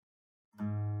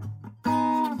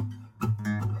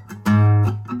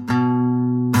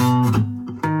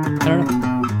don't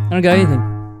know. I don't got anything.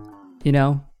 You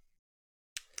know?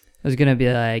 I was gonna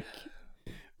be like,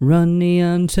 run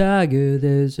neon tiger,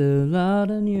 there's a lot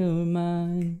on your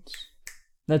mind.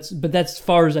 That's as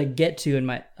far as I get to in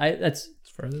my. It's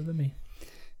further than me.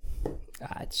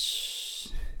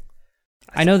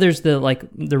 I know there's the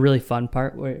really fun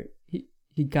part where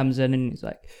he comes in and he's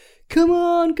like, "Come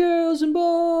on, girls and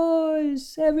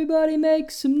boys, everybody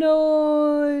make some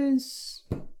noise."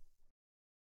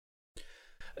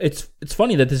 It's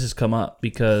funny that this has come up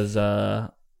because I'm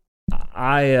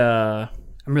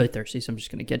really thirsty, so I'm just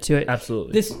gonna get to it.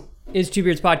 Absolutely. This is Two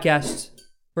Beards Podcast.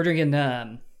 We're drinking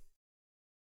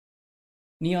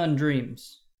Neon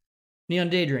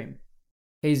Daydream,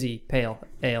 hazy pale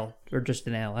ale, or just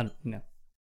an ale. I don't know.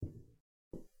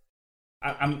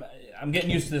 I'm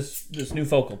getting used to this new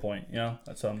focal point. You know,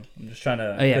 that's I'm just trying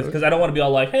to. Oh, yeah, because I don't want to be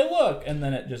all like, "Hey, look," and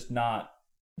then it just not.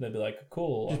 They'd be like,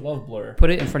 "Cool, I love Blur." Put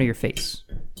it in front of your face.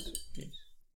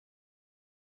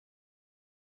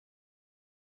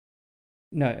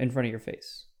 No, in front of your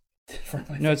face.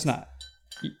 No, it's not.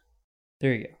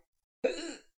 There you go.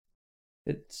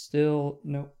 It's still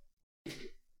nope.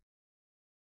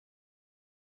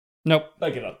 Nope. I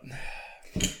give up.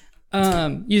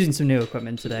 Using some new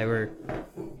equipment today. We're,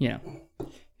 here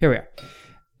we are.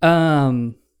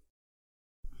 I'm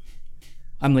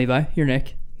Levi. You're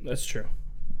Nick. That's true.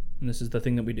 And this is the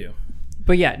thing that we do.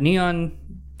 But yeah, Neon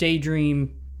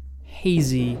Daydream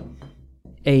Hazy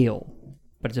Ale.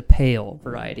 But it's a pale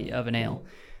variety of an ale.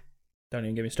 Don't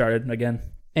even get me started again.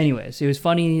 Anyways, it was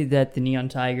funny that the Neon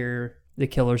Tiger, the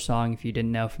Killer song, if you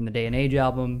didn't know, from the Day and Age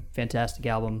album, fantastic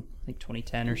album, like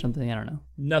 2010 or something, I don't know.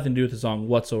 Nothing to do with the song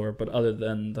whatsoever, but other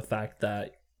than the fact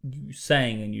that you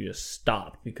sang and you just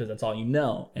stopped because that's all you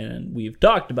know. And we've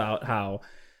talked about how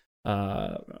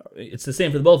it's the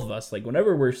same for the both of us. Like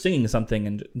whenever we're singing something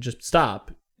and just stop,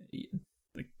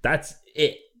 like that's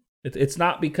it. It's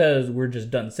not because we're just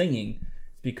done singing.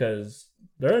 It's because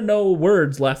there are no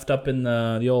words left up in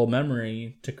the old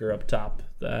memory ticker up top.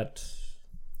 That's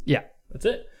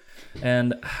it.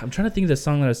 And I'm trying to think of the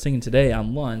song that I was singing today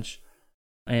on lunch,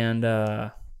 and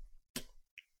I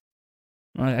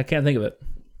can't think of it.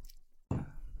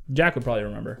 Jack would probably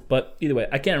remember, but either way,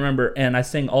 I can't remember. And I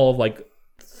sang all of like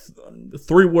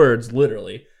 3 words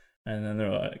literally, and then they're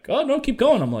like, "Oh no, keep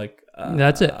going." I'm like,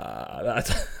 "That's it." I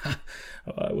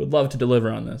would love to deliver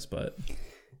on this, but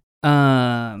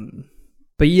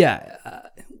yeah,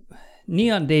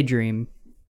 Neon Daydream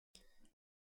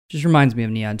just reminds me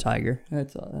of Neon Tiger.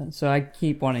 That's all. So I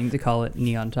keep wanting to call it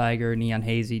Neon Tiger, Neon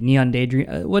Hazy, Neon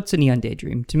Daydream. What's a Neon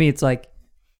Daydream? To me, it's like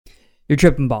you're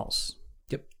tripping balls.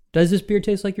 Yep. Does this beer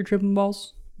taste like you're tripping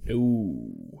balls?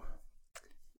 Ooh.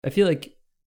 I feel like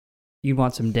you'd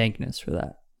want some dankness for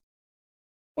that.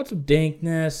 Want some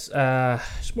dankness?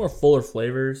 Just more fuller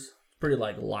flavors. Pretty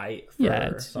like light.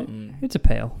 Something. It's a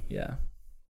pale. Yeah.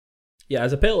 Yeah,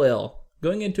 as a pale ale,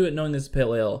 going into it knowing this is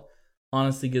pale ale,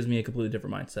 honestly gives me a completely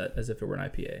different mindset as if it were an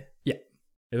IPA. Yeah.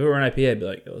 If it were an IPA, I'd be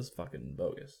like, "Oh, this is fucking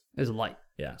bogus." It's light.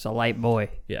 Yeah. It's a light boy.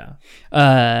 Yeah.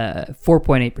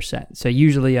 4.8%. So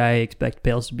usually I expect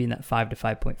pales to be in that 5 to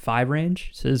 5.5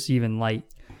 range. So this is even light.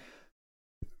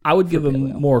 I would give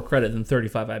them more credit than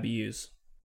 35 IBUs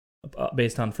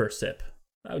based on first sip.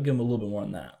 I would give them a little bit more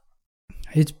than that.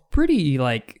 It's pretty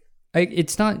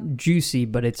it's not juicy,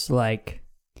 but it's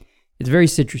it's very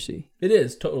citrusy. It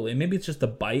is, totally. Maybe it's just the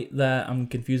bite that I'm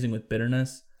confusing with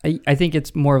bitterness. I think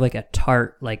it's more like a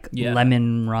tart,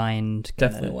 lemon rind.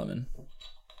 Definitely lemon.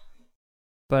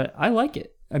 But I like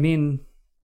it. I mean...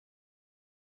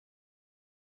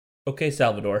 Okay,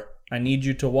 Salvador. I need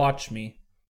you to watch me.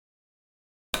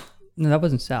 No, that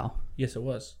wasn't Sal. Yes, it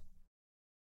was.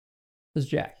 It was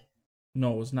Jack.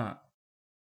 No, it was not.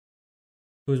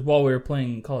 It was while we were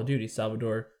playing Call of Duty,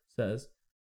 Salvador says,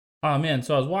 "Oh man,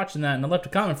 so I was watching that and I left a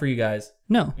comment for you guys."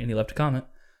 No. And he left a comment.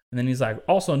 And then he's like,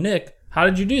 "Also, Nick, how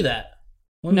did you do that?"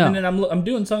 No. And then I'm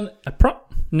doing something.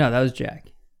 No, that was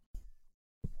Jack.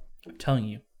 I'm telling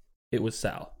you, it was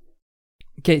Sal.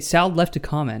 Okay, Sal left a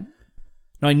comment.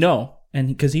 No, I know. And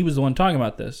because he was the one talking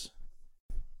about this.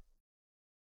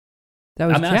 That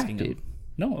was I'm Jack, asking dude. him.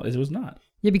 No, it was not.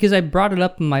 Yeah, because I brought it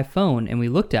up on my phone and we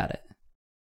looked at it.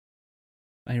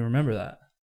 I remember that.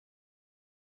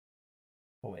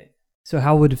 Oh, wait. So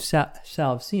how would Sal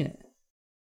have seen it?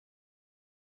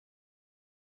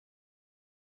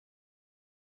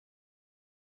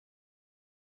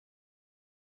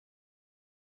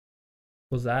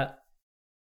 Was that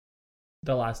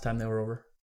the last time they were over?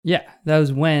 Yeah, that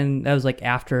was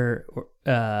after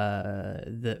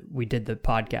we did the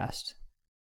podcast.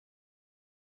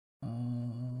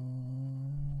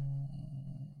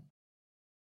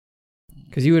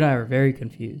 Because you and I were very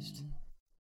confused.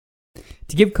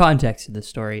 To give context to this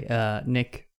story,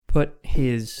 Nick put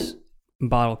his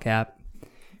bottle cap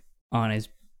on his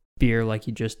beer like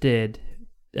he just did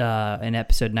in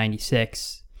episode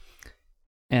 96.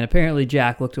 And apparently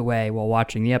Jack looked away while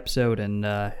watching the episode, and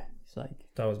he's like...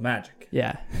 That was magic.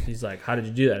 Yeah. He's like, how did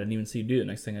you do that? I didn't even see you do it.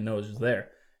 Next thing I know, it was just there.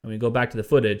 And we go back to the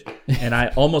footage, and I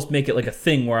almost make it like a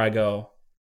thing where I go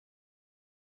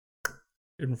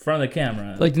in front of the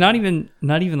camera. Like, not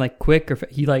even like quick, or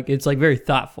he like, it's like very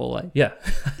thoughtful. Like, yeah.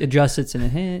 adjusts it in a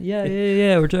hand.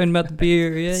 Yeah. We're talking about the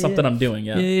beer. Yeah. Something I'm doing,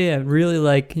 yeah. Yeah. Really,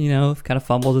 like, you know, kind of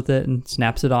fumbles with it and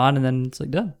snaps it on, and then it's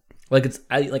like done. Like,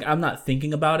 I'm not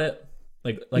thinking about it.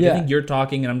 Like Yeah. I think you're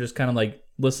talking, and I'm just kind of like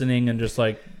listening and just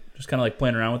kind of like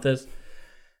playing around with this.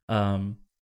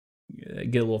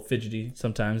 Get a little fidgety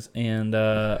sometimes, and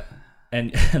that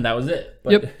was it.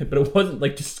 But Yep. but it wasn't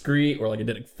like discreet or like I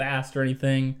did it fast or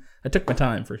anything. I took my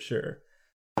time for sure.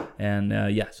 And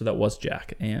so that was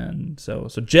Jack. And so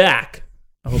Jack,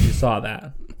 I hope you saw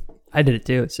that. I did it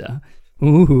too. So,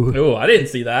 ooh. Oh, I didn't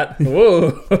see that.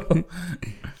 Whoa,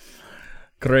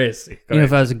 crazy. You know,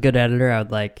 if I was a good editor, I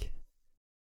would like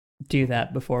do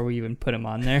that before we even put him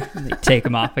on there. And like, take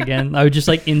him off again. I would just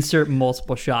like insert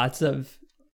multiple shots of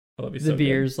That'd be the so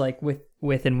beers, like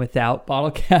with and without bottle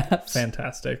caps.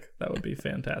 Fantastic. That would be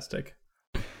fantastic.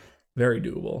 Very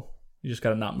doable. You just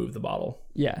got to not move the bottle.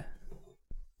 Yeah.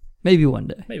 Maybe one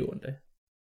day. Maybe one day.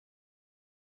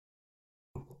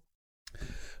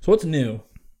 So what's new?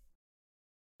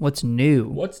 What's new?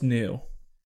 What's new?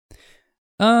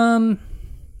 For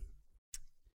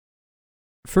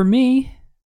me,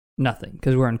 nothing,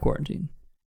 because we're in quarantine.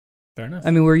 Fair enough.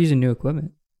 I mean, we're using new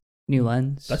equipment, new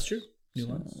lens. That's true. New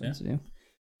lens. Yeah. That's new.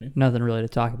 Yeah. Nothing really to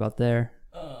talk about there.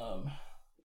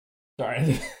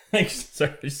 Sorry, I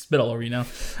spit all over you now.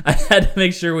 I had to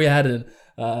make sure we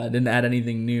didn't add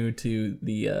anything new to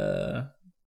the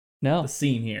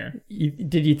scene here.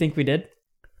 Did you think we did?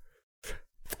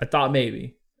 I thought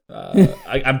maybe.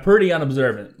 I'm pretty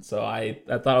unobservant, so I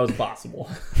thought it was possible.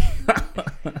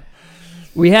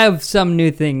 We have some new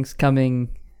things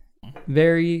coming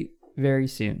very, very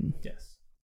soon. Yes.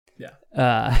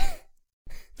 Yeah.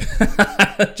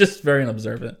 Just very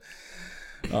unobservant.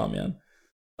 Oh man.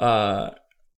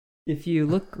 If you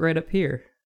look right up here,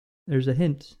 there's a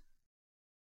hint.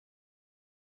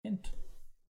 Hint.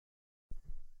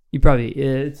 You probably,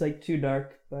 it's like too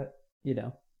dark, but you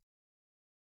know.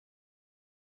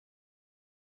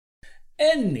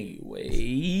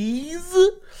 Anyways,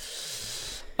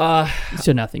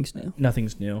 so nothing's new.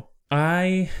 Nothing's new.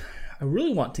 I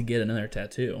really want to get another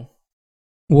tattoo.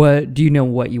 What do you know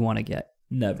what you want to get?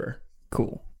 Never.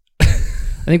 Cool.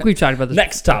 I think we've talked about this.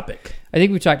 Next topic. I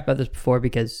think we've talked about this before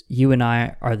because you and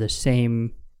I are the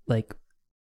same. Like,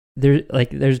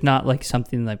 there's not like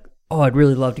something like, oh, I'd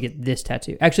really love to get this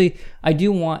tattoo. Actually, I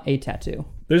do want a tattoo.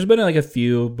 There's been like a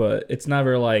few, but it's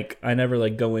never like I never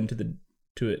like go into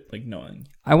it like knowing.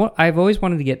 I've always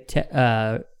wanted to get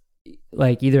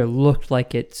like either looked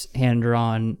like it's hand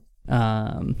drawn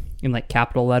in like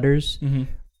capital letters,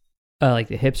 like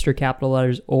the hipster capital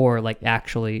letters, or like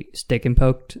actually stick and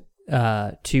poked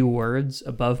 2 words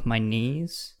above my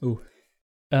knees. Ooh.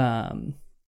 And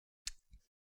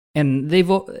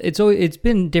it's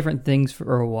been different things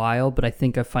for a while, but I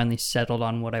think I've finally settled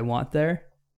on what I want there.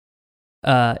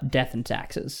 Death and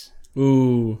taxes.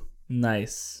 Ooh,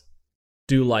 nice.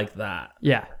 Do like that.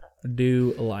 Yeah.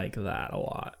 Do like that a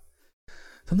lot.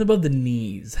 Something above the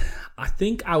knees. I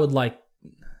think I would like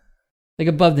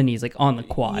above the knees, like on the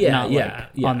quad, not yeah.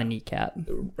 on the kneecap.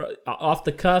 Off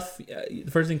the cuff, the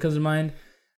first thing that comes to mind,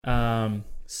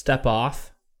 step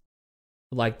off.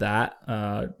 Like that.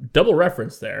 Double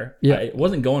reference there. Yeah. I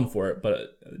wasn't going for it, but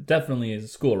it definitely is a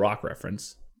School of Rock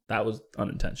reference. That was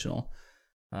unintentional.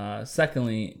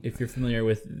 Secondly, if you're familiar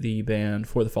with the band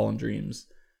For the Fallen Dreams,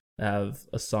 they have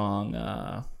a song,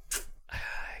 I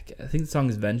think the song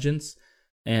is Vengeance,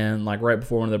 and like right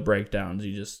before one of the breakdowns,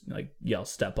 you just like yell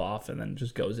 "step off" and then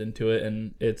just goes into it,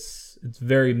 and it's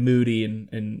very moody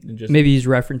and just Maybe he's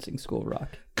referencing School of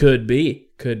Rock. Could be.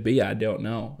 I don't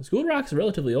know. School of Rock's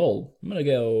relatively old. I'm gonna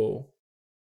go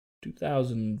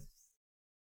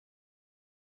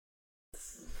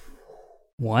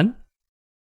 2001.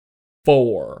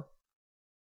 4.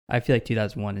 I feel like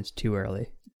 2001 is too early.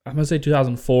 I'm gonna say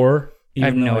 2004. I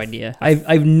have no idea. I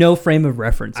have no frame of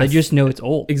reference. I just know it's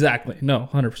old. Exactly. No,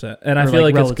 100%. And I Or feel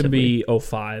like like it's gonna be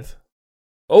 05.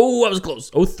 Oh, I was close.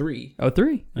 03.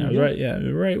 03. I was right. Yeah,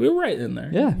 we were right. We were right in there.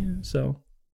 Yeah. So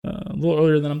a little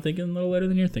earlier than I'm thinking, a little later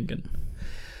than you're thinking.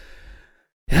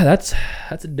 Yeah, that's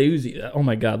a doozy. Oh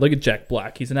my God, look at Jack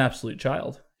Black. He's an absolute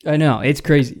child. I know, it's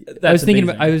crazy. That's I was thinking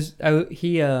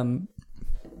amazing.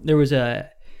 there was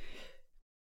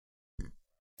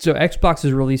so Xbox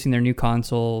is releasing their new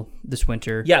console this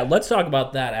winter. Yeah, let's talk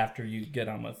about that after you get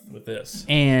on with this.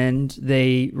 And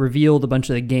they revealed a bunch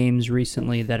of the games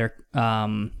recently that are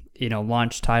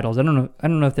launch titles. I don't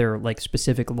know if they're like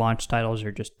specific launch titles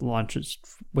or just launches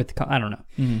with I don't know.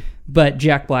 Mm-hmm. But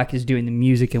Jack Black is doing the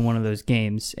music in one of those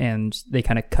games, and they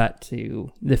kind of cut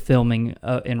to the filming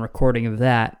and recording of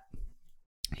that.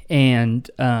 And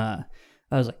I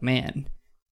was like, man,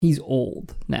 he's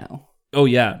old now. Oh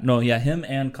yeah, no, yeah, him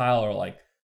and Kyle are like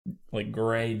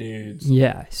gray dudes.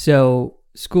 Yeah. So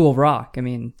School of Rock,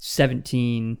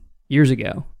 17 years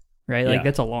ago, right? Like Yeah.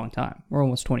 that's a long time. We're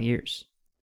almost 20 years.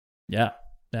 Yeah,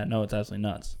 no, it's absolutely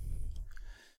nuts.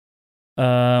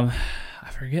 I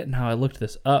forget how I looked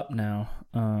this up now.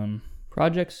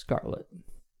 Project Scarlet,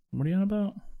 What are you on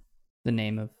about? the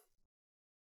name of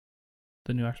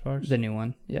The new Xbox? the new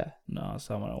one. Yeah. No, that's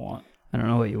not what I want. I don't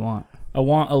know what you want I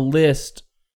want a list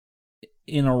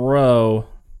in a row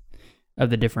of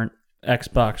the different.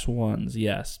 Xbox Ones,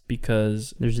 yes,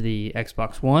 because There's the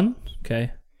Xbox One,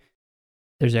 okay,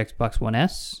 there's Xbox One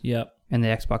S, yep, and the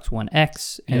Xbox One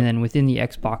X. And Yep. then within the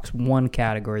Xbox One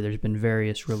category, there's been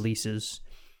various releases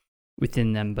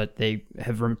within them, but they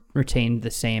have retained the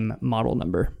same model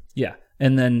number. yeah,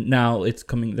 and then now it's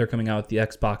coming. They're coming out with the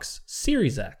Xbox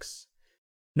Series X.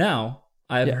 Now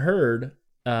I've Yeah. heard,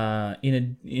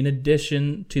 in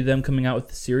addition to them coming out with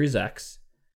the Series X,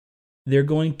 they're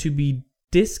going to be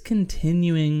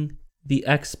discontinuing the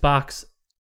Xbox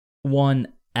One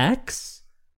X,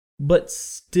 but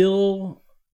still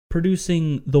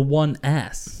producing the One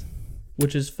S,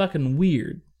 which is fucking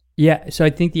weird. Yeah, so I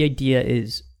think the idea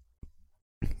is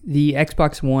the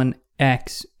Xbox One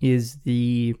X is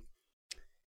the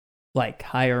like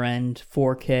higher end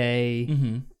 4K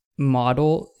Mm-hmm.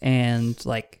 model and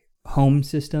like home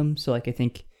system. So like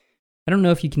I don't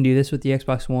know if you can do this with the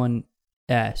Xbox One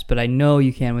S, but I know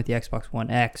you can with the Xbox One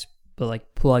X, but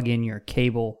like plug in your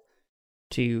cable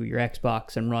to your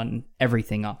Xbox and run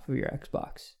everything off of your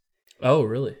Xbox. Oh,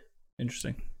 really?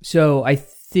 Interesting. So I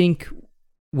think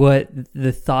what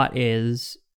the thought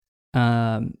is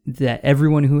that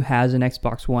everyone who has an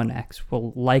Xbox One X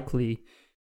will likely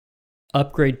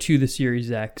upgrade to the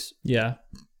Series X, Yeah.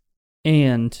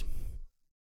 and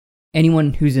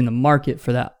anyone who's in the market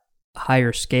for that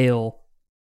higher scale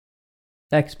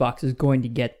Xbox is going to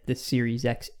get the Series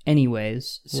X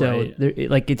anyways. So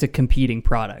Right. it's a competing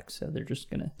product, so they're just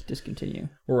gonna discontinue.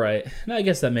 Right. And I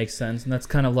guess that makes sense. And that's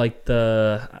kind of like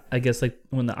like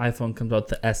when the iPhone comes out,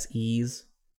 the SEs,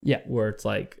 Yeah. where it's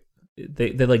like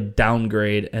they like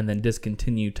downgrade and then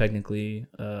discontinue technically.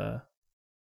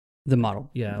 The model.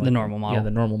 Yeah. The normal model. Yeah,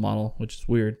 the normal model, which is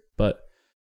weird, but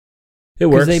it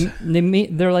works.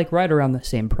 They're like right around the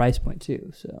same price point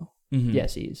too. So Mhm. the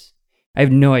SEs. I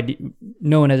have no idea.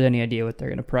 No one has any idea what they're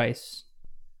gonna price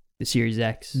the Series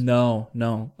X. No.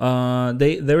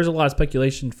 There was a lot of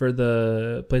speculation for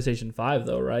the PlayStation 5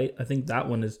 though, right? I think that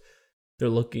one they're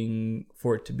looking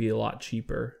for it to be a lot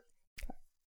cheaper.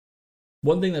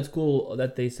 One thing that's cool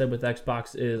that they said with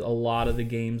Xbox is a lot of the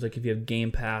games, like if you have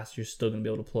Game Pass, you're still going to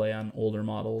be able to play on older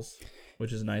models,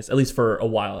 which is nice, at least for a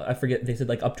while. I forget, they said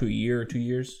like up to a year or 2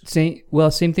 years. Same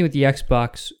thing with the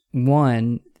Xbox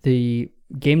One. The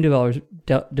game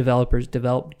developers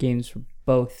developed games for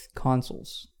both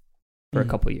consoles for a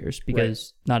couple years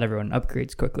because not everyone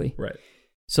upgrades quickly. Right.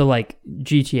 So like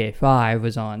GTA 5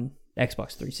 was on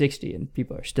Xbox 360 and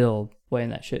people are still playing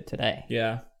that shit today.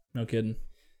 Yeah, no kidding.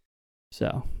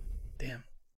 So, damn.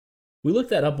 We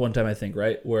looked that up one time, I think,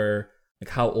 right? Where like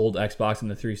how old Xbox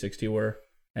and the 360 were,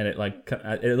 and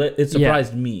it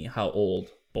surprised me how old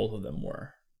both of them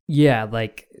were. yeah,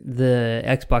 like the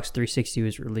Xbox 360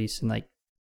 was released in like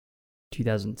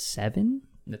 2007.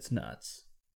 It's nuts.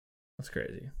 That's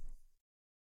crazy.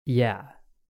 Yeah.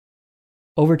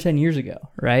 Over 10 years ago,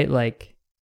 right? Like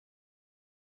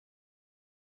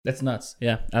That's nuts.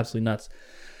 Yeah, absolutely nuts.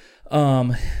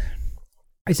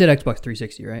 I said Xbox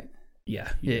 360, right?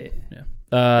 Yeah. Yeah.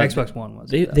 Xbox Xbox One was.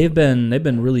 They've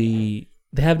been really,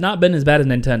 they have not been as bad as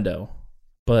Nintendo,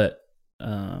 but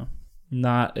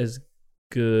not as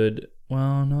good.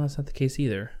 Well, no, that's not the case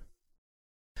either.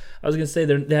 I was gonna say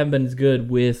they haven't been as good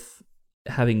with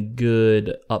having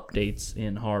good updates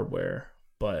in hardware,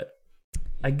 but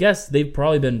I guess they've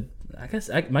probably been. I guess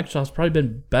Microsoft's probably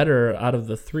been better out of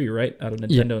the three, right? Out of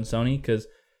Nintendo and Sony, because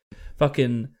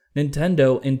fucking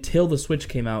Nintendo, until the Switch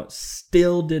came out,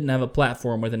 still didn't have a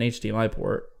platform with an HDMI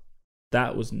port.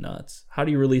 That was nuts. How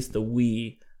do you release the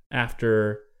Wii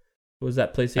after, what was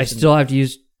that, PlayStation? I still have to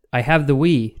use I have the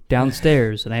Wii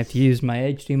downstairs, and I have to use my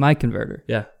HDMI converter.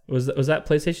 Yeah. Was that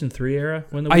PlayStation 3 era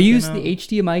when the Wii I came use out? the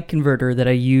HDMI converter that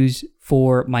I use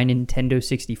for my Nintendo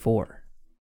 64.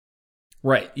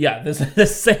 Right. Yeah.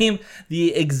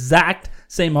 The exact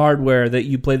same hardware that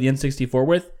you play the N64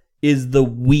 with is the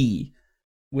Wii,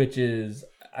 which is,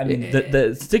 I mean,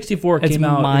 the 64 came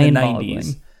out in the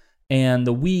 90s, and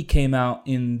the Wii came out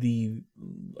in the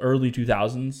early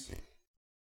 2000s.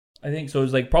 I think so. It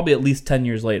was like probably at least 10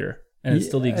 years later, and it's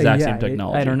still the exact same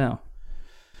technology. I don't know.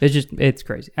 It's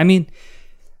crazy. I mean,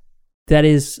 that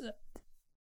is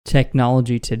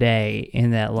technology today, in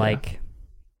that like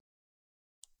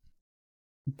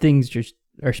things just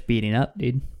are speeding up,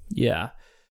 dude. Yeah,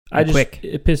 Quick.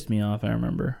 It pissed me off. I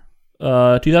remember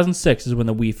 2006 is when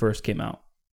the Wii first came out,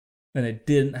 and it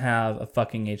didn't have a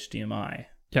fucking HDMI.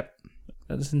 Yep,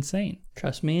 that is insane.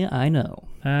 Trust me, I know.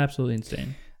 Absolutely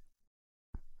insane.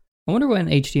 I wonder when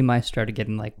HDMI started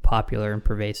getting like popular and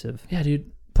pervasive. Yeah,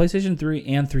 dude. PlayStation 3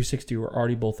 and 360 were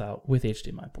already both out with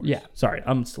HDMI ports. Yeah. Sorry,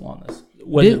 I'm still on this.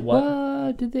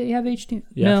 Did they have HDMI?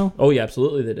 Yeah. No. Oh, yeah,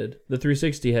 absolutely they did. The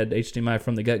 360 had HDMI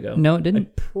from the get-go. No, it didn't.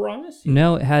 I promise you.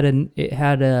 No, it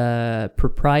had a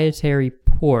proprietary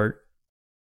port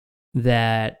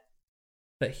that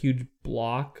huge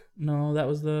block. No, that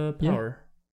was the power.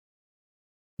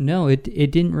 No, it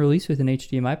didn't release with an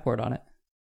HDMI port on it.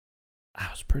 I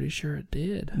was pretty sure it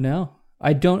did. No.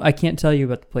 I can't tell you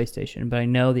about the PlayStation, but I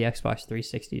know the Xbox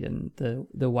 360 and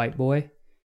the white boy.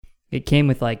 It came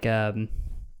with like an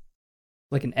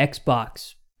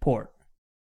Xbox port.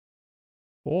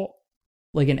 What?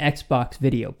 Like an Xbox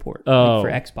video port, for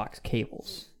Xbox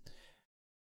cables.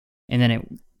 And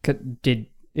then it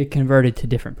converted to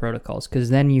different protocols, because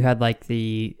then you had like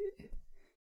the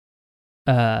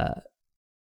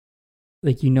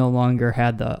like you no longer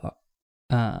had the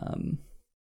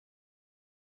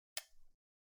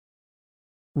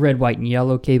red, white, and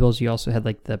yellow cables. You also had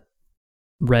like the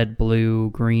red, blue,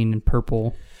 green, and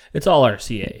purple. It's all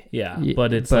RCA, yeah.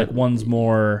 But it's like one's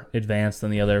more advanced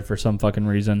than the other for some fucking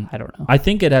reason. I don't know. I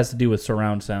think it has to do with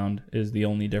surround sound is the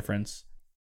only difference.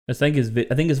 I think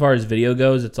as far as video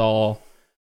goes, it's all...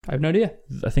 I have no idea.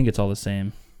 I think it's all the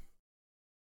same.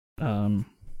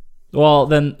 Well,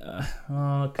 then...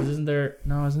 because isn't there...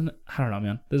 No, isn't it? I don't know,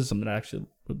 man. This is something I actually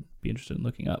would be interested in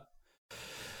looking up.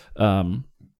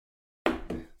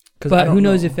 But who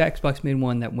knows if Xbox made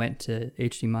one that went to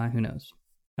HDMI? Who knows?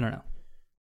 I don't know.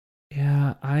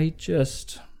 Yeah,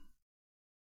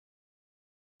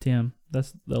 damn,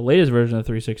 that's the latest version of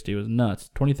 360 was nuts.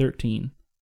 2013.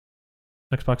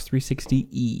 Xbox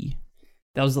 360e.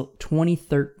 That was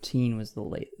 2013 was the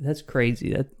late. That's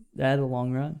crazy. That had a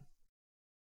long run.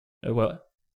 What?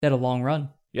 That had a long run.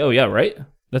 Oh yeah, right?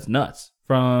 That's nuts.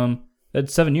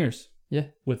 That's 7 years. Yeah.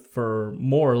 For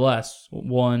more or less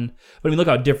one. But I mean, look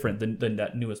how different than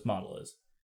that newest model is.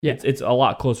 Yeah. It's a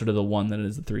lot closer to the one than it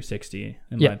is the 360,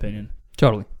 in my opinion.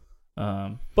 Totally.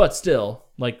 But still,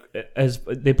 like, as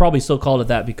they probably still called it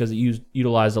that because it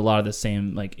utilized a lot of the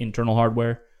same like internal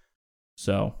hardware.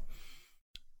 So,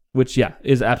 which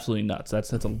is absolutely nuts.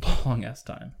 That's a long ass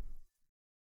time.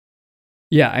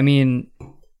 Yeah, I mean,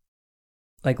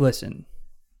 like, listen,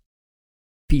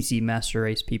 PC Master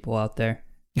Race people out there.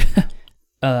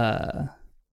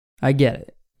 I get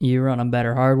it. You run on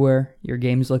better hardware. Your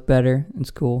games look better.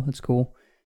 It's cool.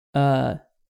 But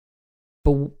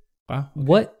wow, okay.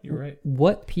 What? You're right.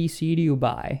 What PC do you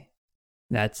buy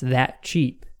that's that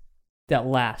cheap that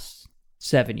lasts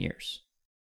 7 years?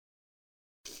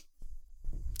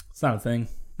 It's not a thing.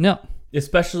 No.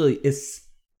 Especially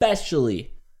late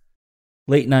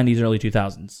 90s, early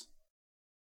 2000s.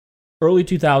 Early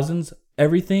 2000s,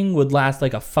 everything would last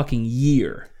like a fucking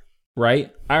year.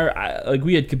 Right? Like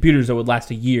we had computers that would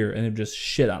last a year and it would just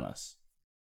shit on us.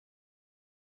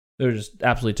 They were just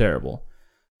absolutely terrible.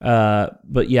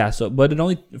 But yeah, but it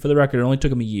only, for the record, it only took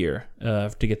them a year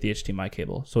to get the HDMI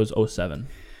cable. So it was 2007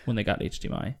 when they got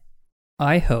HDMI.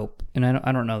 I hope, and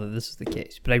I don't know that this is the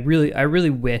case, but I really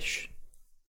wish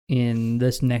in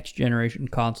this next generation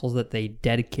consoles that they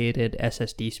dedicated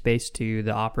SSD space to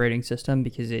the operating system,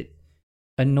 because it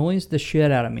annoys the shit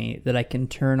out of me that I can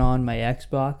turn on my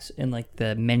Xbox and like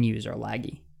the menus are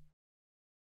laggy.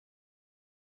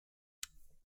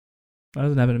 That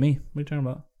doesn't happen to me. What are you talking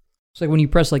about? It's like when you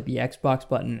press like the Xbox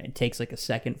button, it takes like a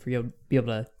second for you to be able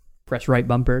to press right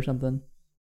bumper or something.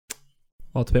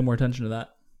 I'll have to pay more attention to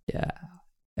that. Yeah.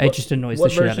 It just annoys the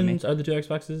shit out of me. What versions are the two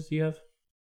Xboxes you have?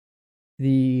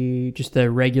 Just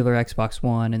the regular Xbox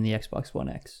One and the Xbox One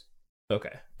X.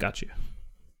 Okay, got you.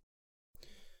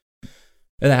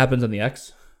 And that happens on the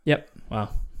X? Yep. Wow.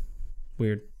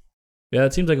 Weird. Yeah,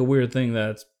 it seems like a weird thing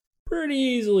that's pretty pretty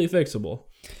easily fixable.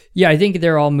 Yeah, I think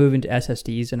they're all moving to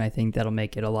SSDs, and I think that'll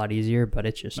make it a lot easier. But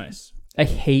it's just Nice. I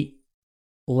hate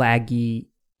laggy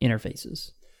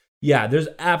interfaces. Yeah, there's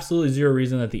absolutely zero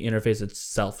reason that the interface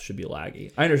itself should be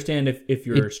laggy. I understand if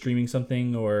you're streaming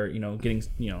something or, getting,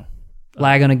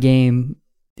 Lag on a game,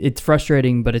 it's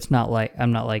frustrating, but it's not like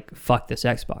I'm not like fuck this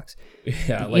Xbox.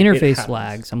 Yeah, The interface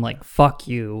lags. I'm like fuck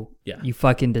you. Yeah. You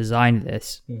fucking designed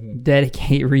this.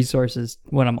 Dedicate resources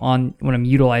when I'm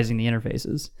utilizing the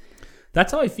interfaces.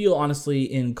 That's how I feel, honestly,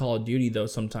 in Call of Duty, though,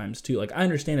 sometimes, too. Like, I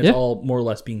understand it's all more or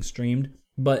less being streamed,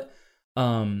 but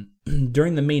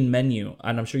during the main menu,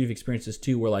 and I'm sure you've experienced this,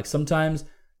 too, where, like, sometimes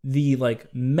the,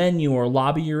 like, menu or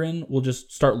lobby you're in will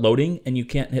just start loading, and you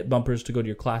can't hit bumpers to go to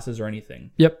your classes or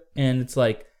anything. Yep. And it's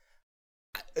like,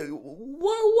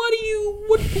 what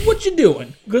you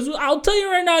doing? Because I'll tell you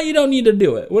right now, you don't need to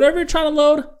do it. Whatever you're trying to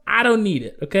load, I don't need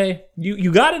it, okay?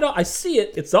 You got it all. I see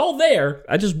it. It's all there.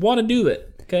 I just want to do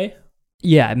it, okay?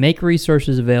 Yeah, make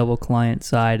resources available client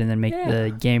side and then make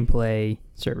the gameplay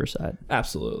server side.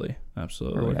 Absolutely.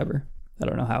 Or whatever. I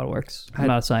don't know how it works. I'm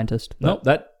not a scientist. Nope,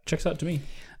 that checks out to me.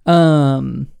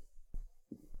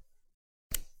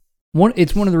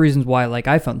 It's one of the reasons why I like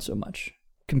iPhone so much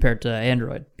compared to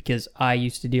Android, because I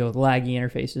used to deal with laggy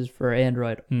interfaces for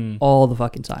Android all the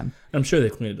fucking time. I'm sure they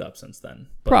cleaned it up since then.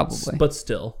 Probably. But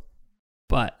still.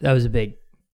 But that was a big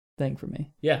thing for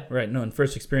me. Yeah, right. No, in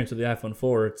first experience with the iPhone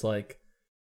 4, it's like,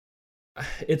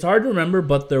 it's hard to remember,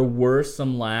 but there were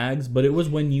some lags, but it was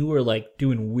when you were like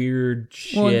doing weird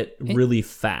shit really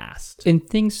fast. And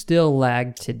things still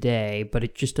lag today, but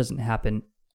it just doesn't happen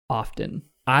often.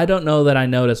 I don't know that I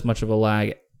noticed much of a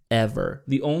lag ever.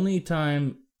 The only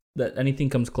time that anything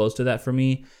comes close to that for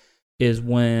me is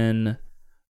when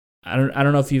I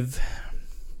don't know if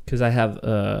because I have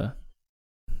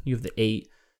you have the 8,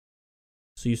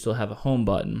 so you still have a home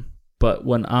button. But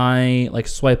when I like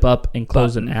swipe up and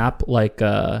close an app like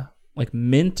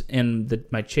Mint and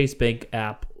my Chase Bank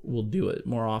app will do it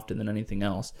more often than anything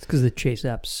else. It's because the Chase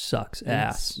app sucks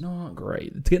ass. It's not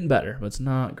great. It's getting better, but it's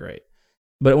not great.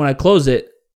 But when I close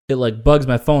it, it like bugs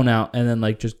my phone out, and then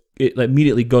like just it like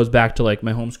immediately goes back to like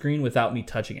my home screen without me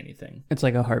touching anything. It's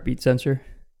like a heartbeat sensor.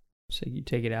 So you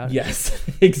take it out. Yes,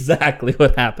 exactly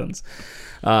what happens.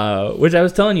 Which I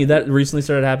was telling you that recently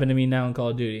started happening to me now in Call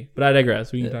of Duty. But I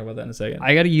digress. We can talk about that in a second.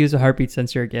 I got to use a heartbeat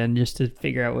sensor again just to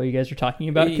figure out what you guys are talking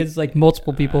about, because like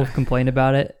multiple people have complained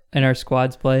about it in our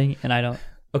squads playing, and I don't.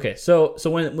 Okay, so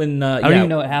when I don't even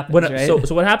know what happens. Right?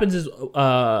 So what happens is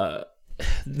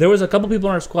there was a couple people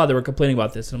in our squad that were complaining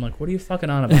about this, and I'm like, what are you fucking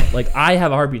on about? Like, I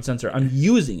have a heartbeat sensor. I'm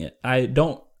using it. I'm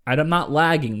not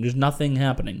lagging. There's nothing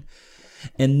happening.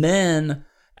 And then,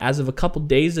 as of a couple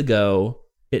days ago,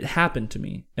 it happened to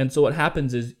me. And so what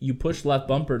happens is you push left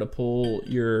bumper to pull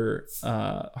your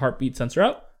heartbeat sensor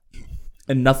out,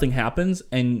 and nothing happens,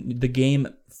 and the game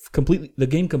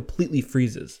completely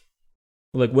freezes.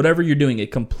 Like, whatever you're doing,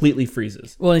 it completely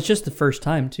freezes. Well, it's just the first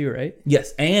time too, right?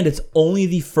 Yes, and it's only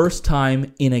the first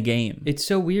time in a game. It's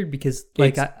so weird because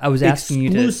like I was asking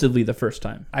exclusively the first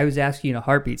time. I was asking you to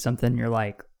heartbeat something, and you're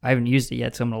like, I haven't used it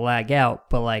yet, so I'm gonna lag out.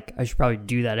 But like, I should probably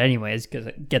do that anyways because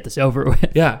I get this over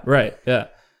with. Yeah, right. Yeah.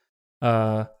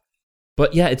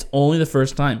 But yeah, it's only the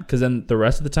first time, because then the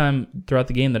rest of the time throughout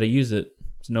the game that I use it,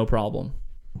 it's no problem.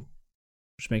 It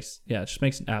just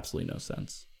makes absolutely no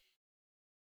sense.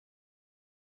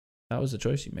 That was the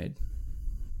choice you made.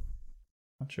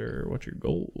 Not sure what your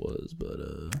goal was,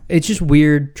 but it's just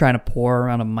weird trying to pour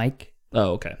around a mic.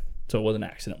 Oh, okay. So it was an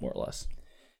accident, more or less.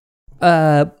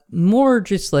 More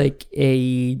just like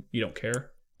you don't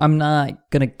care. I'm not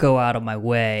gonna go out of my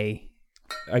way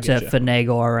to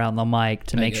finagle around the mic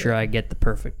to make sure I get the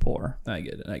perfect pour. I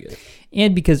get it.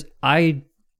 And because I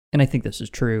think this is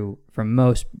true for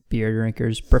most beer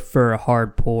drinkers, prefer a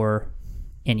hard pour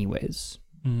anyways.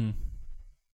 Mm-hmm.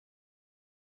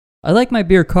 I like my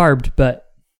beer carved,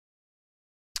 but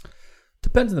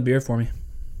depends on the beer for me.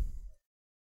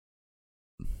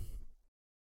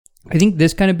 I think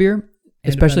this kind of beer,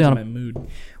 especially on my mood.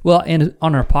 Well, and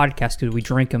on our podcast, because we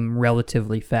drink them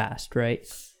relatively fast, right?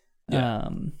 Yeah.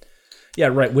 Yeah,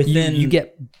 right. Within you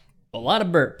get a lot of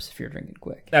burps if you're drinking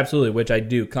quick. Absolutely, which I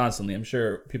do constantly. I'm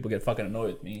sure people get fucking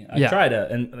annoyed with me. I try to,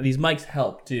 and these mics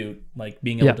help too, like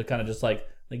being able to kind of just like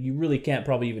you really can't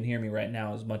probably even hear me right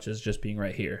now as much as just being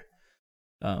right here.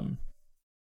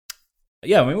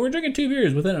 Yeah, I mean, we're drinking 2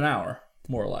 beers within an hour,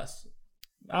 more or less.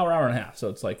 Hour and a half. So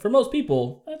it's like, for most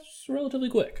people, that's relatively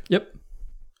quick. Yep.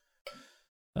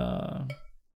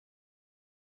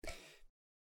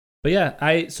 But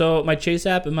yeah, so my Chase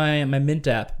app and my Mint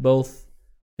app, both,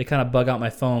 they kind of bug out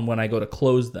my phone when I go to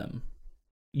close them.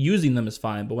 Using them is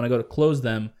fine, but when I go to close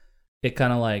them, it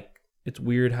kind of like, it's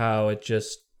weird how it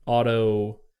just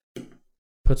auto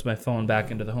puts my phone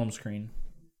back into the home screen.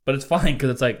 But it's fine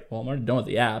because it's like, well, I'm already done with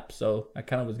the app, so I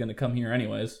kind of was going to come here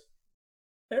anyways.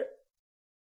 There. I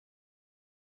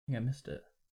think I missed it.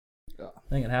 I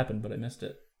think it happened, but I missed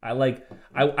it. I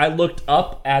looked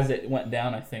up as it went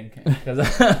down, I think, because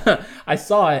I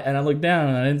saw it and I looked down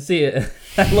and I didn't see it.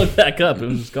 I looked back up, it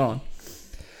was just gone.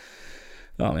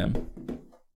 Oh man.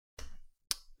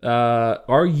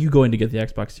 Are you going to get the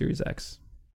Xbox Series X?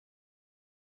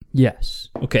 Yes.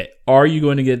 Okay. Are you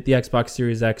going to get the Xbox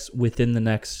Series X within the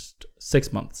next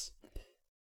 6 months?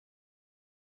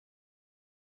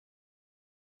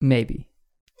 Maybe.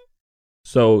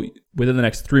 So within the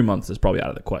next 3 months is probably out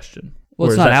of the question. Well,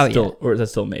 it's not out yet. Or is that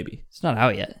still maybe? It's not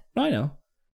out yet. No, I know.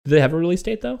 Do they have a release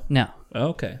date though? No. Oh,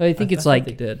 okay. I think it's like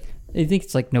they did. I think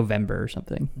it's like November or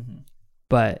something. Mm-hmm.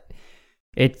 But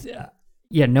it's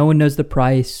no one knows the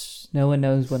price. No one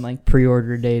knows when like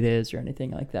pre-order date is or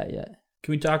anything like that yet.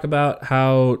 Can we talk about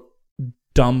how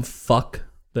dumb fuck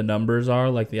the numbers are,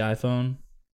 like the iPhone?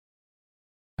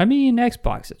 I mean,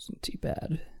 Xbox isn't too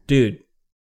bad. Dude.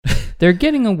 They're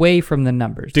getting away from the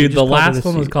numbers. Dude, the last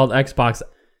one was called Xbox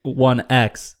One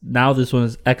X. Now this one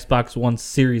is Xbox One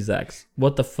Series X.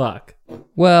 What the fuck?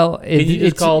 Well, can you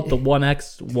just call it the One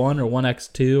X1 or One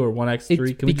X2 or One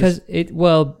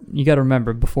X3? You got to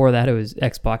remember before that it was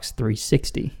Xbox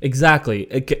 360. Exactly.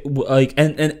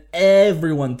 And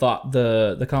everyone thought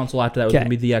the console after that was going to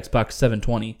be the Xbox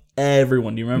 720.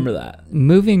 Everyone, do you remember that?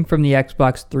 Moving from the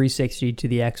Xbox 360 to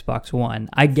the Xbox One,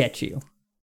 I get you.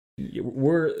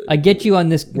 I get you on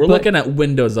this. We're looking at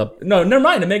Windows up. No, never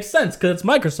mind. It makes sense because it's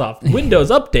Microsoft.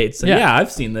 Windows updates. Yeah,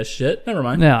 I've seen this shit. Never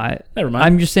mind. Never mind.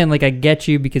 I'm just saying, like, I get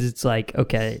you because it's like,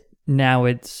 okay, now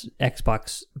it's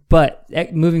Xbox. But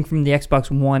moving from the Xbox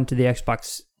One to the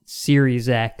Xbox Series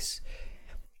X,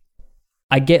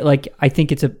 I get, like, I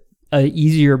think it's a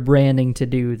easier branding to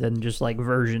do than just like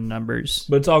version numbers.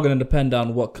 But it's all going to depend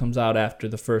on what comes out after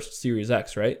the first Series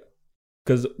X, right?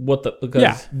 Because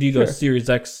do you go Series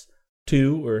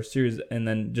X2 or Series and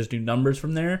then just do numbers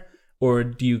from there, or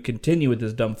do you continue with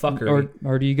this dumb fuckery,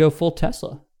 or do you go full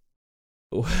Tesla?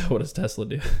 What does Tesla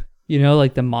do? You know,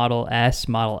 like the Model S,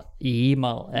 Model E,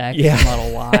 Model X,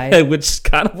 Model Y, which is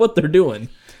kind of what they're doing.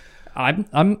 I'm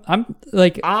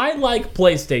like, I like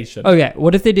PlayStation. Okay,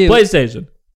 what if they do PlayStation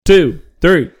 2,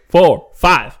 3, 4,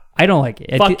 5? I don't like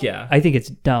it. I think it's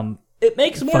dumb. It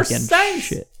makes more sense.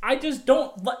 Shit. I just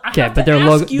don't. Okay, but their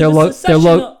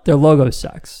logo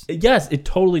sucks. Yes, it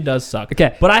totally does suck.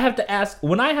 Okay, but I have to ask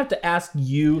when I have to ask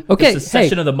you. Okay, the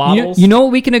succession of the models. You know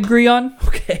what we can agree on?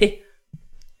 Okay.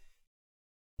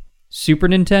 Super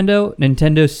Nintendo,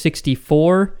 Nintendo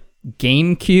 64,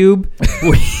 GameCube,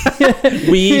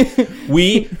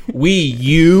 Wii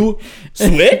U,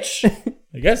 Switch.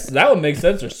 I guess that would make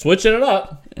sense. Or switching it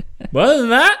up. But other than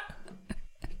that.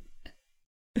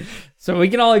 So we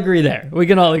can all agree there.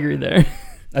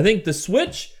 I think the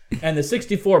Switch and the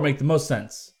 64 make the most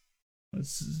sense.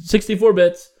 It's 64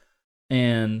 bits,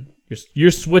 and you're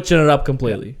switching it up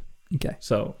completely. Okay.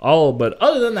 So but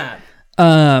other than that,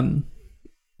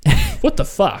 what the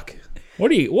fuck?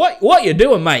 What you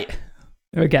doing, mate?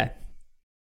 Okay.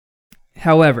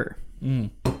 However,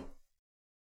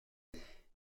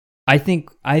 I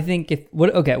think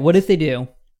what if they do?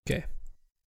 Okay.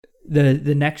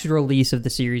 The next release of the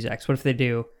Series X. What if they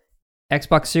do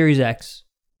Xbox Series X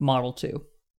Model 2?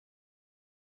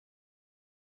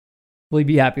 Will you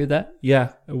be happy with that?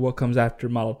 Yeah. What comes after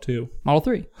Model 2? Model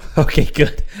 3. Okay,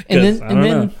 good. And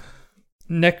then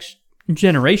next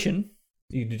generation,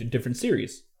 you do a different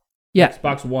series. Yeah.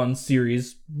 Xbox One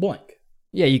Series blank.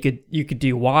 Yeah, you could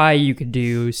do Y, you could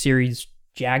do Series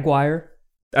Jaguar.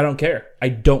 I don't care.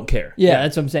 Yeah,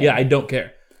 that's what I'm saying. Yeah, I don't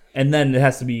care. And then it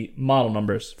has to be model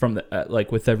numbers from the like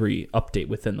with every update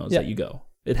within those that you go.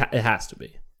 It has to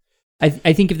be. I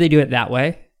think if they do it that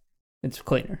way, it's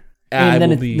cleaner. And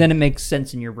then it makes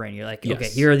sense in your brain. You're like, okay,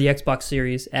 here are the Xbox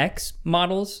Series X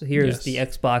models. Here's the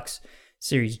Xbox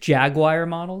Series Jaguar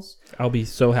models. I'll be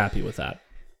so happy with that.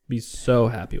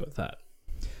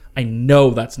 I know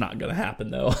that's not going to happen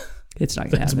though. It's not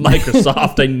going to happen. It's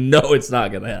Microsoft. I know it's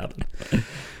not going to happen.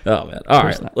 Oh man. All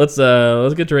right. Let's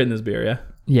get to rating this beer, yeah?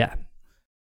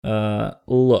 Yeah.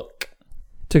 Look.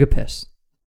 Took a piss.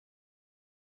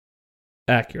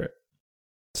 Accurate.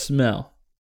 Smell.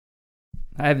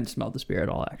 I haven't smelled this beer at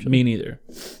all, actually. Me neither.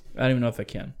 I don't even know if I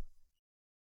can.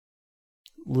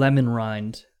 Lemon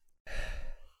rind.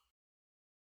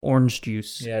 Orange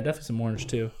juice. Yeah, definitely some orange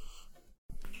too.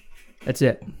 That's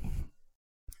it.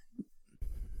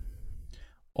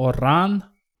 Oran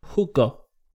Hugo.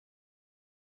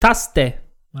 Taste.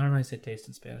 I don't know how you say taste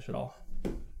in Spanish at all.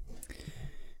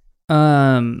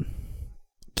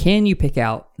 Can you pick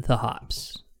out the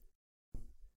hops?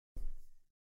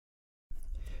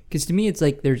 Because to me, it's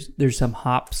like there's some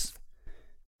hops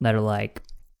that are like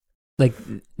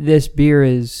this beer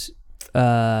is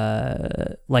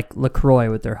like LaCroix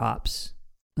with their hops.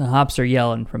 The hops are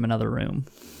yelling from another room.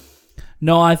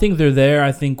 No, I think they're there.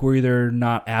 I think we're either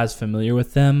not as familiar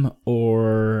with them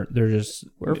or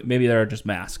maybe they're just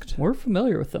masked. We're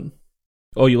familiar with them.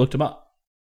 Oh, you looked them up?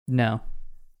 No,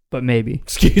 but maybe.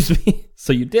 Excuse me.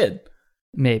 So you did?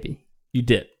 Maybe. You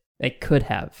did. They could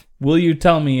have. Will you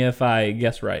tell me if I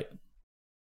guess right?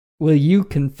 Will you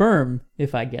confirm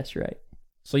if I guess right?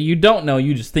 So you don't know,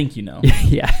 you just think you know.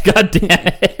 Yeah. God damn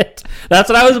it. That's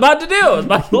what I was about to do. I was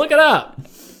about to look it up.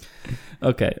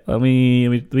 Okay, let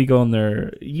me go in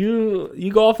there.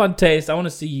 You go off on taste. I want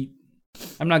to see.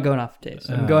 I'm not going off taste.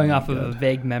 I'm going off of a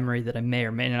vague memory that I may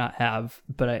or may not have,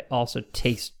 but I also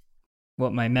taste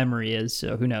what my memory is,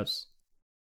 so who knows?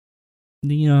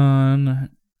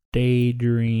 Neon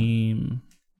Daydream.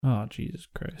 Oh, Jesus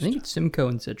Christ. I think it's Simcoe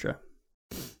and Citra.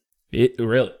 It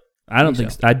really?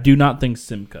 I do not think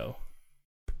Simcoe.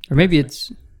 Or maybe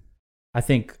it's I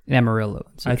think Amarillo.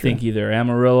 And Citra. I think either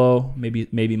Amarillo,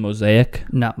 maybe Mosaic,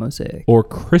 not Mosaic, or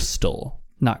Crystal.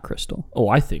 Not Crystal. Oh,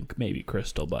 I think maybe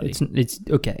Crystal, buddy. It's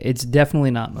okay. It's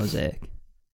definitely not Mosaic.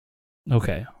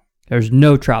 Okay. There's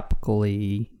no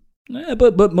tropically. Yeah,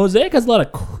 but Mosaic has a lot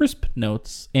of crisp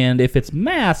notes, and if it's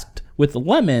masked with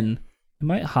lemon, it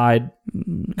might hide.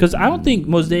 Because I don't think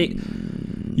Mosaic.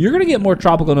 You're gonna get more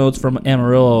tropical notes from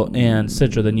Amarillo and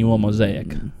Citra than you will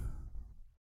Mosaic.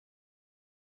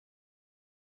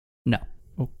 No.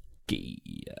 Okay.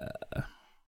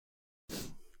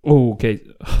 Okay.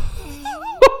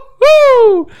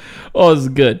 Oh, this is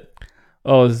good.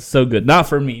 Oh, this is so good. Not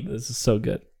for me, but this is so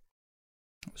good.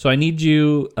 So I need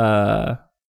you.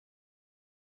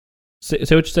 Say what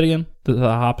you said again. The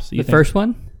hops. The first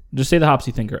one. Just say the hops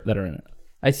you think that are in it.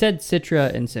 I said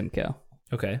Citra and Simcoe.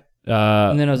 Okay.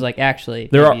 And then I was like, actually,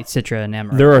 there maybe Citra and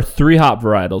Amarillo. There are 3 hop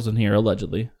varietals in here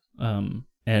allegedly. And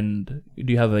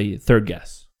do you have a third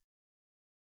guess?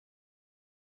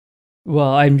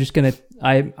 Well, I'm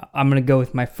gonna go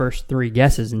with my first 3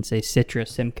 guesses and say Citra,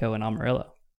 Simcoe, and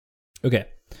Amarillo. Okay.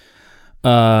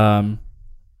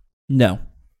 No.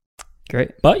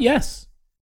 Great. But yes.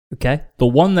 Okay. The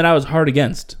one that I was hard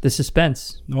against. The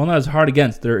suspense. The one that I was hard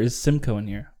against, there is Simcoe in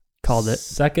here. Called it.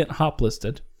 Second hop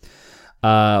listed.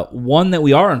 One that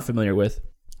we are unfamiliar with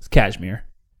is Cashmere.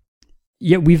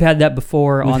 Yeah, we've had that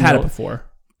before. We've had it before.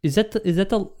 Is that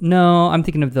the? No, I'm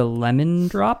thinking of the lemon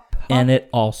drop. Hop? And it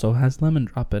also has lemon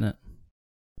drop in it.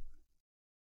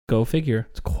 Go figure.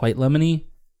 It's quite lemony.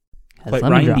 Quite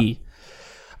rindy.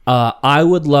 I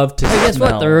would love to. Hey, guess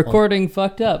what? The recording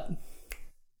fucked up.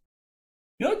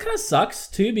 You know what kind of sucks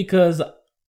too, because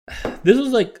this was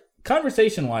like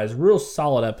conversation-wise, real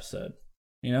solid episode.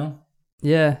 You know?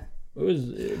 Yeah. It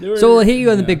was. So we'll hit you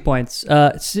on the big points.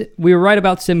 We were right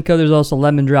about Simcoe. There's also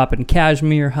lemon drop and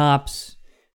cashmere hops.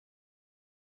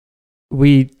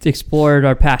 We explored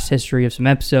our past history of some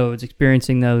episodes,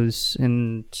 experiencing those,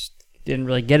 and didn't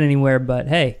really get anywhere. But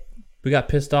hey, we got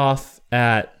pissed off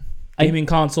at gaming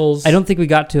consoles. I don't think we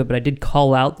got to it, but I did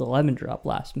call out the lemon drop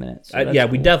last minute. So yeah,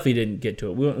 cool. We definitely didn't get to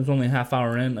it. It was only a half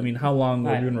hour in. I mean, how long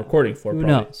were we been recording for? Who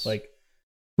probably? knows? Like,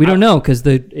 we don't know because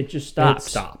it just stopped. It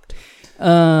stopped.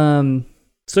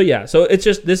 So yeah, so it's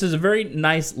just, this is a very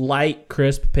nice, light,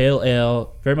 crisp, pale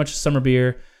ale. Very much a summer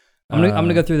beer. I'm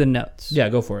gonna go through the notes. Yeah,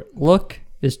 go for it. Look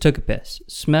is took a piss.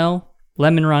 Smell,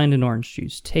 lemon rind and orange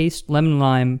juice. Taste, lemon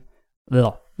rind,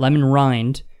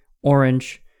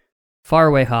 orange,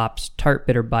 faraway hops, tart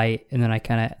bitter bite, and then I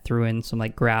kind of threw in some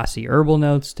like grassy herbal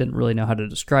notes. Didn't really know how to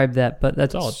describe that, but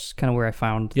that's kind of where I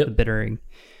found the bittering.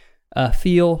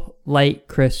 Feel, light,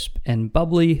 crisp, and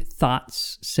bubbly.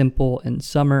 Thoughts, simple and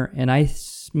summer. And I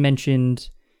mentioned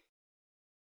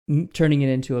turning it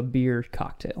into a beer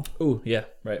cocktail. Oh, yeah,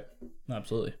 right.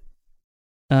 Absolutely.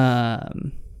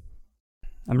 I'm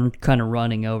kind of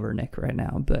running over Nick right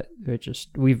now, but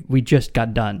we just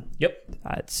got done. Yep.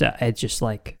 It's just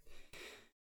like,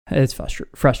 it's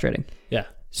frustrating. Yeah.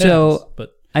 So,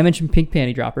 I mentioned pink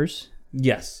panty droppers.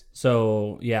 Yes.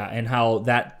 So, yeah, and how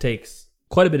that takes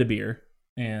quite a bit of beer.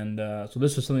 And so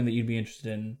this was something that you'd be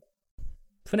interested in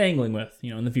finagling with,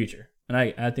 in the future. And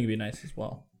I think it'd be nice as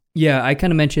well. Yeah, I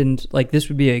kind of mentioned, like, this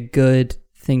would be a good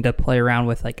thing to play around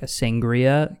with, like a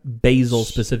sangria. Basil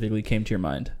specifically came to your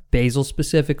mind. Basil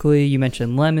specifically. You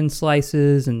mentioned lemon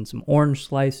slices and some orange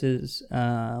slices.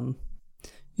 Throw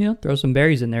some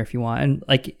berries in there if you want. And,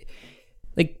 like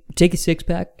take a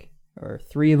 6-pack or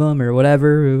 3 of them or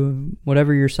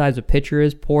whatever your size of pitcher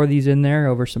is. Pour these in there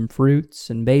over some fruits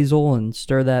and basil and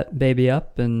stir that baby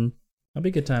up and That'll be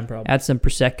a good time, probably. add some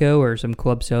Prosecco or some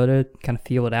club soda, kind of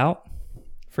feel it out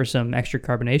for some extra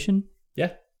carbonation.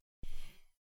 Yeah.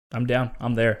 I'm down.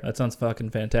 I'm there. That sounds fucking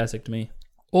fantastic to me.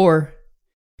 Or,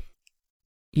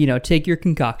 take your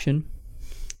concoction,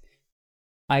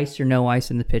 ice or no ice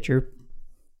in the pitcher.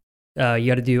 You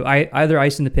got to do either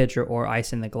ice in the pitcher or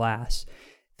ice in the glass.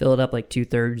 Fill it up like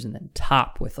 2/3 and then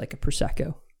top with like a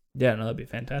Prosecco. Yeah, no, that'd be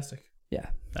fantastic.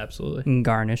 Yeah. Absolutely. And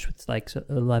garnish with like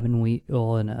 11 wheat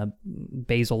oil and a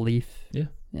basil leaf.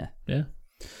 Yeah.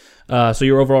 So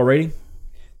your overall rating?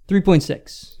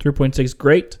 3.6. 3.6,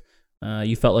 great.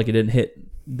 You felt like it didn't hit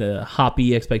the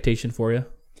hoppy expectation for you?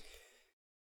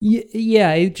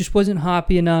 Yeah, it just wasn't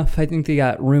hoppy enough. I think they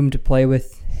got room to play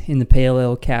with in the pale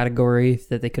ale category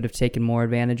that they could have taken more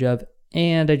advantage of.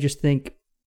 And I just think,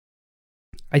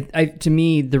 to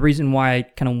me, the reason why I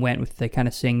kind of went with the kind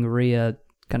of sangria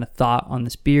kind of thought on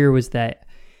this beer was that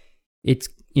it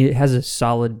has a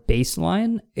solid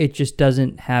baseline. It just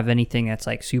doesn't have anything that's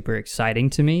like super exciting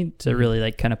to me to really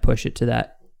like kind of push it to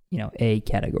that, A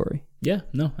category. Yeah,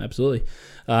 no, absolutely.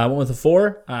 I went with a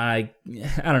 4. I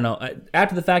don't know.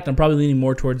 After the fact, I'm probably leaning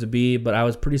more towards a B, but I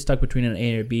was pretty stuck between an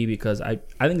A and a B because I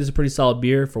think this is a pretty solid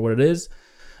beer for what it is.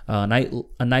 A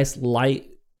nice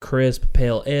light, crisp,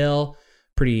 pale ale,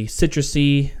 pretty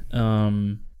citrusy,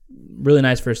 really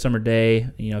nice for a summer day.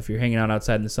 If you're hanging out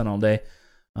outside in the sun all day.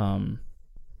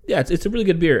 It's a really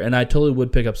good beer, and I totally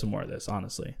would pick up some more of this,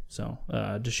 honestly. So,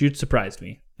 Deschutes surprised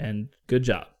me, and good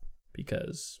job,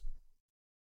 because,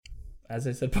 as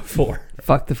I said before,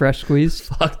 fuck the fresh squeeze.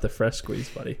 Fuck the fresh squeeze,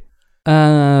 buddy.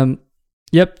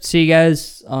 Yep. See you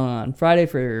guys on Friday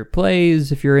for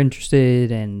plays if you're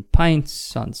interested, and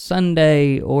pints on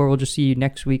Sunday, or we'll just see you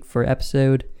next week for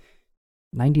episode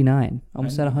 99.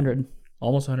 Almost at 100.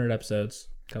 Almost 100 episodes.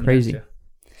 Crazy. All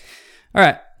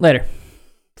right, later.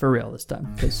 For real this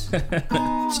time, because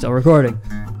still recording.